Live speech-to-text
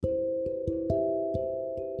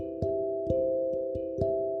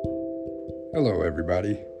Hello,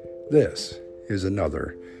 everybody. This is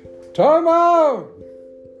another Timeout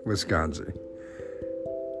with Skonzii.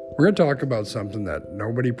 We're going to talk about something that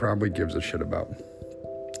nobody probably gives a shit about,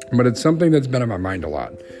 but it's something that's been on my mind a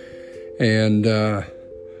lot, and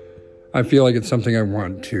I feel like it's something I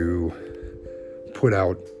want to put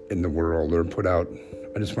out in the world, or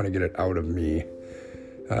I just want to get it out of me.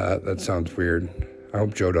 That sounds weird. I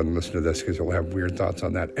hope Joe doesn't listen to this because he'll have weird thoughts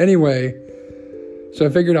on that. Anyway, so I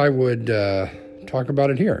figured I would talk about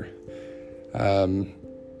it here.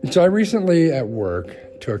 So I recently at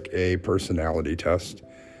work took a personality test.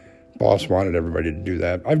 Boss wanted everybody to do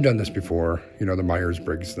that. I've done this before, the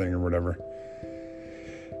Myers-Briggs thing or whatever.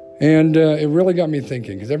 And it really got me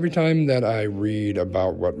thinking, because every time that I read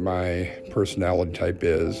about what my personality type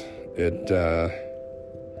is, it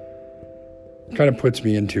kind of puts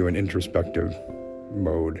me into an introspective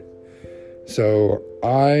mode. So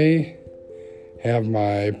I have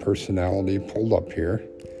my personality pulled up here,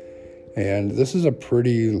 and this is a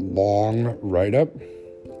pretty long write-up,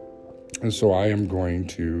 and so I am going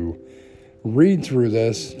to read through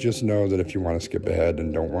this. Just know that if you want to skip ahead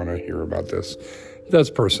and don't want to hear about this, that's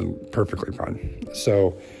perfectly fine.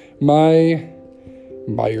 So my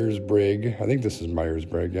Myers-Briggs, I think this is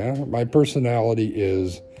Myers-Briggs, yeah? My personality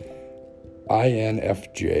is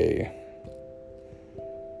INFJ.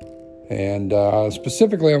 And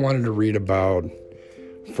specifically, I wanted to read about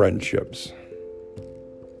friendships.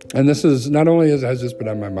 And this is, not only has this been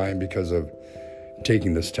on my mind because of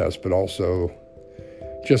taking this test, but also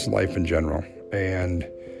just life in general. And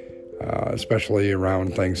especially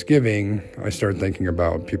around Thanksgiving, I start thinking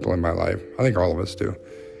about people in my life. I think all of us do.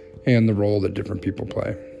 And the role that different people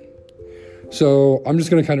play. So I'm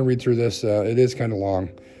just going to kind of read through this. It is kind of long,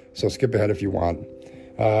 so skip ahead if you want.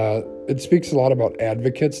 It speaks a lot about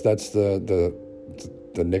advocates. That's the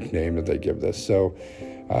nickname that they give this. So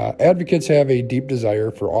advocates have a deep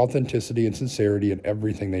desire for authenticity and sincerity in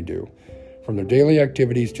everything they do, from their daily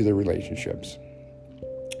activities to their relationships.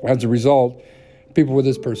 As a result, people with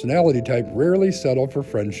this personality type rarely settle for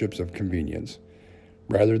friendships of convenience.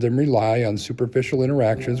 Rather than rely on superficial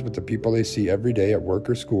interactions with the people they see every day at work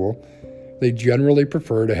or school, they generally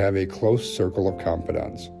prefer to have a close circle of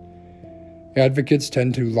confidants. Advocates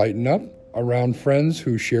tend to lighten up around friends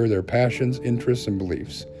who share their passions, interests, and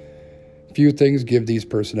beliefs. Few things give these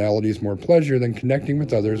personalities more pleasure than connecting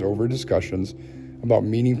with others over discussions about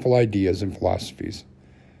meaningful ideas and philosophies.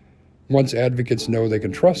 Once advocates know they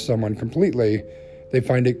can trust someone completely, they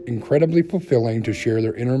find it incredibly fulfilling to share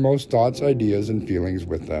their innermost thoughts, ideas, and feelings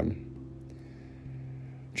with them.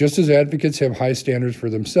 Just as advocates have high standards for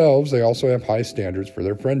themselves, they also have high standards for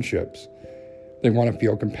their friendships. They want to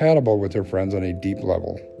feel compatible with their friends on a deep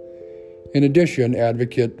level. In addition,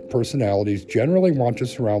 advocate personalities generally want to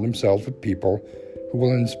surround themselves with people who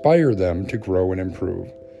will inspire them to grow and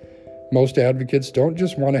improve. Most advocates don't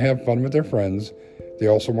just want to have fun with their friends, they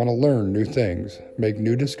also want to learn new things, make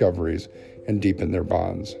new discoveries, and deepen their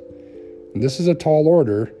bonds. And this is a tall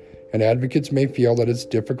order, and advocates may feel that it's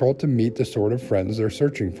difficult to meet the sort of friends they're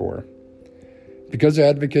searching for. Because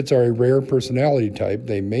advocates are a rare personality type,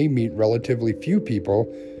 they may meet relatively few people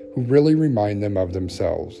who really remind them of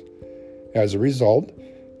themselves. As a result,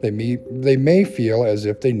 they may feel as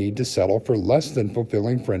if they need to settle for less than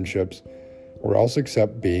fulfilling friendships or else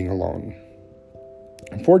accept being alone.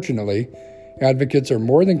 Unfortunately, advocates are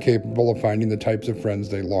more than capable of finding the types of friends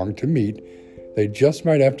they long to meet. They just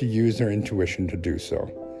might have to use their intuition to do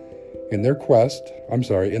so. In their quiet,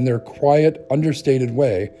 understated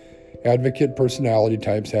way, advocate personality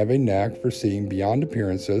types have a knack for seeing beyond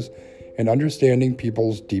appearances and understanding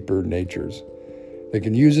people's deeper natures. They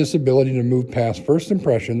can use this ability to move past first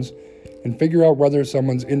impressions and figure out whether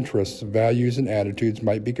someone's interests, values, and attitudes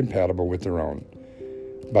might be compatible with their own.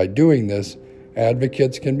 By doing this,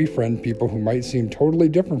 advocates can befriend people who might seem totally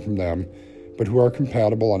different from them, but who are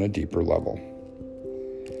compatible on a deeper level.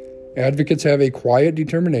 Advocates have a quiet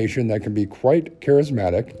determination that can be quite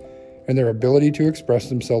charismatic, and their ability to express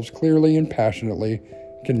themselves clearly and passionately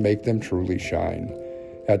can make them truly shine.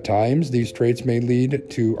 At times, these traits may lead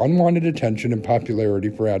to unwanted attention and popularity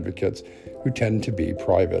for advocates who tend to be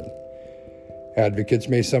private. Advocates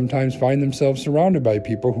may sometimes find themselves surrounded by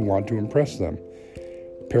people who want to impress them.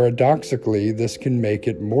 Paradoxically, this can make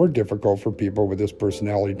it more difficult for people with this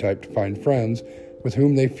personality type to find friends with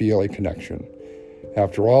whom they feel a connection.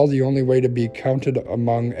 After all, the only way to be counted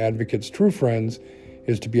among advocates' true friends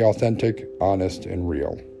is to be authentic, honest, and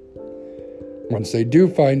real. Once they do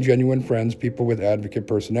find genuine friends, people with advocate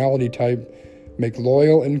personality type make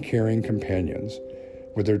loyal and caring companions.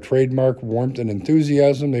 With their trademark warmth and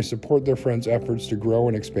enthusiasm, they support their friends' efforts to grow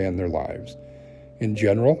and expand their lives. In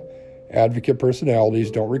general, advocate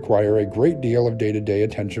personalities don't require a great deal of day-to-day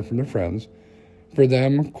attention from their friends. For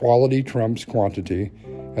them, quality trumps quantity,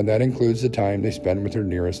 and that includes the time they spend with their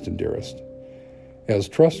nearest and dearest. As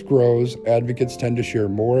trust grows, advocates tend to share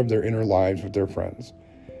more of their inner lives with their friends.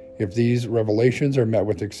 If these revelations are met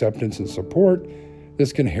with acceptance and support,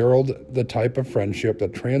 this can herald the type of friendship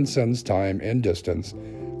that transcends time and distance,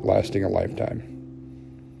 lasting a lifetime.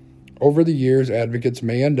 Over the years, advocates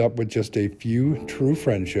may end up with just a few true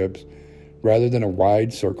friendships rather than a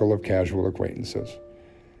wide circle of casual acquaintances.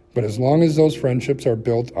 But as long as those friendships are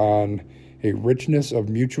built on a richness of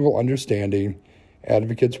mutual understanding,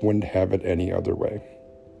 advocates wouldn't have it any other way.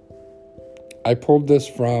 I pulled this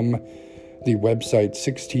from the website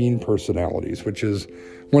 16 Personalities, which is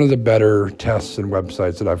one of the better tests and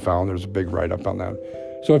websites that I've found. There's a big write-up on that.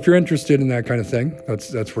 So if you're interested in that kind of thing,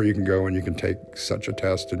 that's where you can go and you can take such a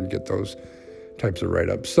test and get those types of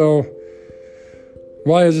write-ups. So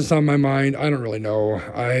why is this on my mind? I don't really know.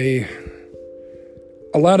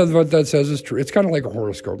 A lot of what that says is true. It's kind of like a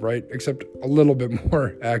horoscope, right? Except a little bit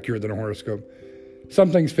more accurate than a horoscope.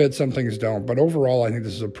 Some things fit, some things don't. But overall, I think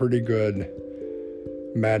this is a pretty good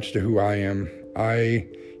match to who I am.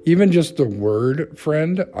 Even just the word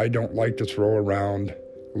friend, I don't like to throw around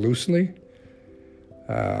loosely.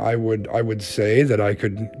 I would say that I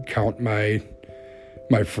could count my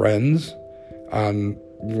friends on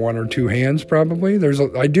one or two hands probably.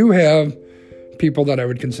 I do have people that I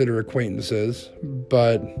would consider acquaintances,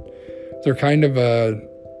 but they're kind of a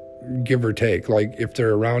give or take. Like if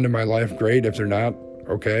they're around in my life, great. If they're not,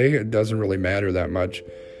 okay. It doesn't really matter that much.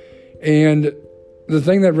 And the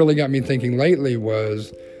thing that really got me thinking lately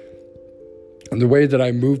was the way that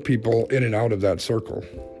I move people in and out of that circle.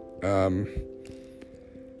 The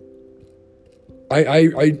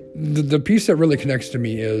piece that really connects to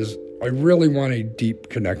me is I really want a deep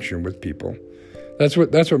connection with people. That's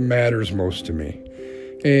what matters most to me.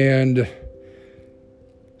 And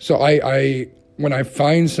so when I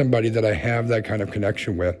find somebody that I have that kind of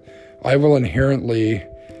connection with, I will inherently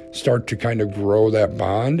start to kind of grow that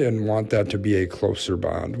bond and want that to be a closer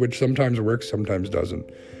bond, which sometimes works, sometimes doesn't.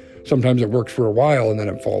 Sometimes it works for a while and then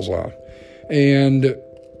it falls off. And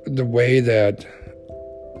the way that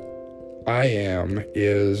I am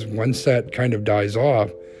is once that kind of dies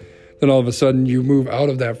off, then all of a sudden you move out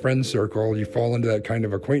of that friend circle, you fall into that kind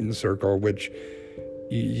of acquaintance circle, which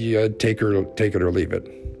you take it or leave it.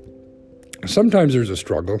 Sometimes there's a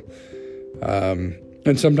struggle,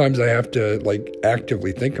 and sometimes I have to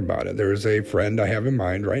actively think about it. There's a friend I have in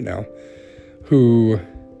mind right now who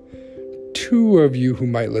two of you who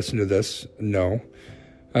might listen to this know.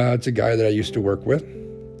 It's a guy that I used to work with,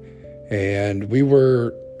 and we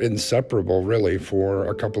were inseparable really for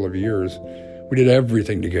a couple of years. We did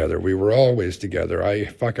everything together. We were always together. I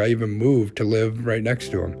even moved to live right next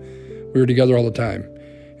to him. We were together all the time.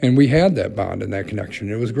 And we had that bond and that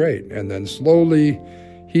connection. It was great. And then slowly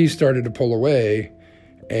he started to pull away.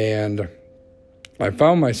 And I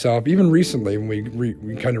found myself, even recently when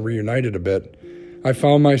we kind of reunited a bit, I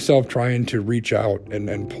found myself trying to reach out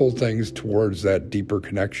and pull things towards that deeper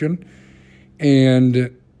connection. And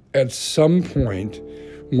at some point,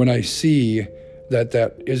 when I see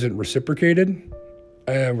that isn't reciprocated,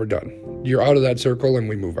 we're done. You're out of that circle and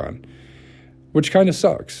we move on. Which kind of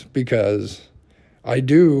sucks because I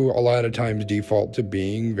do a lot of times default to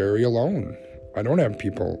being very alone. I don't have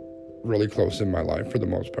people really close in my life for the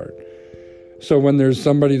most part. So when there's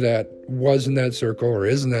somebody that was in that circle or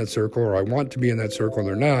is in that circle or I want to be in that circle and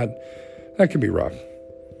they're not, that can be rough.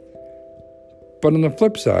 But on the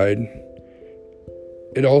flip side,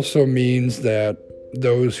 it also means that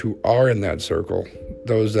those who are in that circle,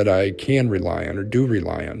 those that I can rely on or do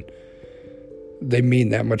rely on, they mean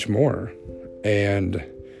that much more. And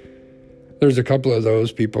there's a couple of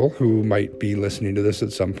those people who might be listening to this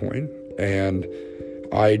at some point, and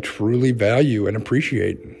I truly value and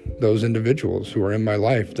appreciate those individuals who are in my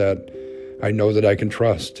life that I know that I can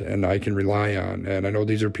trust and I can rely on. And I know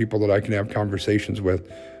these are people that I can have conversations with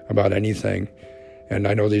about anything. And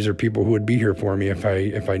I know these are people who would be here for me if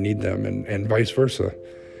I need them, and vice versa.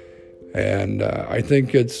 And I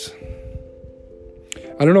think I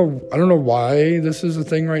don't know why this is a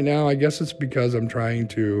thing right now. I guess it's because I'm trying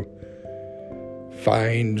to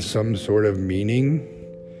find some sort of meaning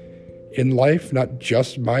in life, not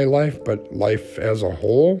just my life, but life as a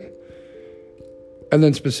whole. And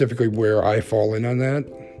then specifically where I fall in on that.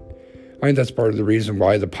 I think that's part of the reason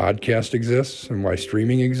why the podcast exists and why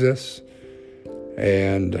streaming exists.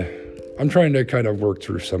 And I'm trying to kind of work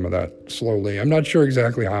through some of that slowly. I'm not sure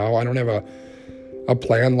exactly how. I don't have a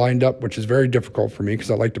plan lined up, which is very difficult for me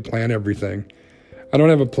because I like to plan everything. I don't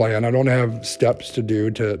have a plan. I don't have steps to do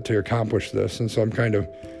to accomplish this. And so I'm kind of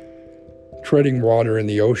treading water in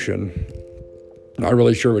the ocean, not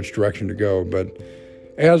really sure which direction to go. But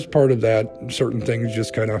as part of that, certain things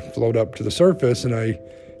just kind of float up to the surface, and I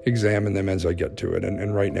examine them as I get to it.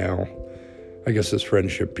 And right now, I guess this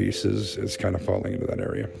friendship piece is kind of falling into that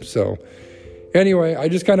area. So anyway, I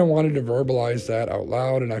just kind of wanted to verbalize that out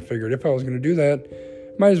loud, and I figured if I was going to do that,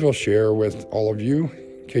 might as well share with all of you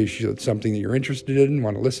in case it's something that you're interested in,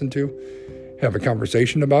 want to listen to, have a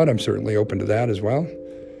conversation about. I'm certainly open to that as well.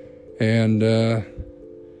 And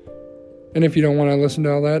if you don't want to listen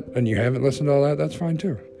to all that, and you haven't listened to all that, that's fine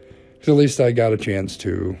too. Because at least I got a chance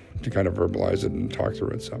to kind of verbalize it and talk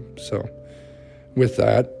through it some. So with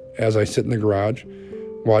that, as I sit in the garage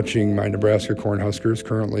watching my Nebraska Cornhuskers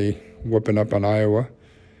currently whooping up on Iowa,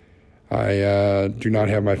 I do not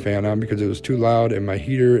have my fan on because it was too loud, and my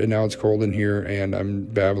heater, and now it's cold in here, and I'm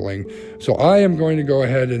babbling. So I am going to go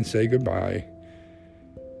ahead and say goodbye.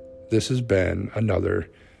 This has been another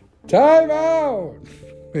Timeout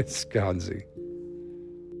with Skonzii.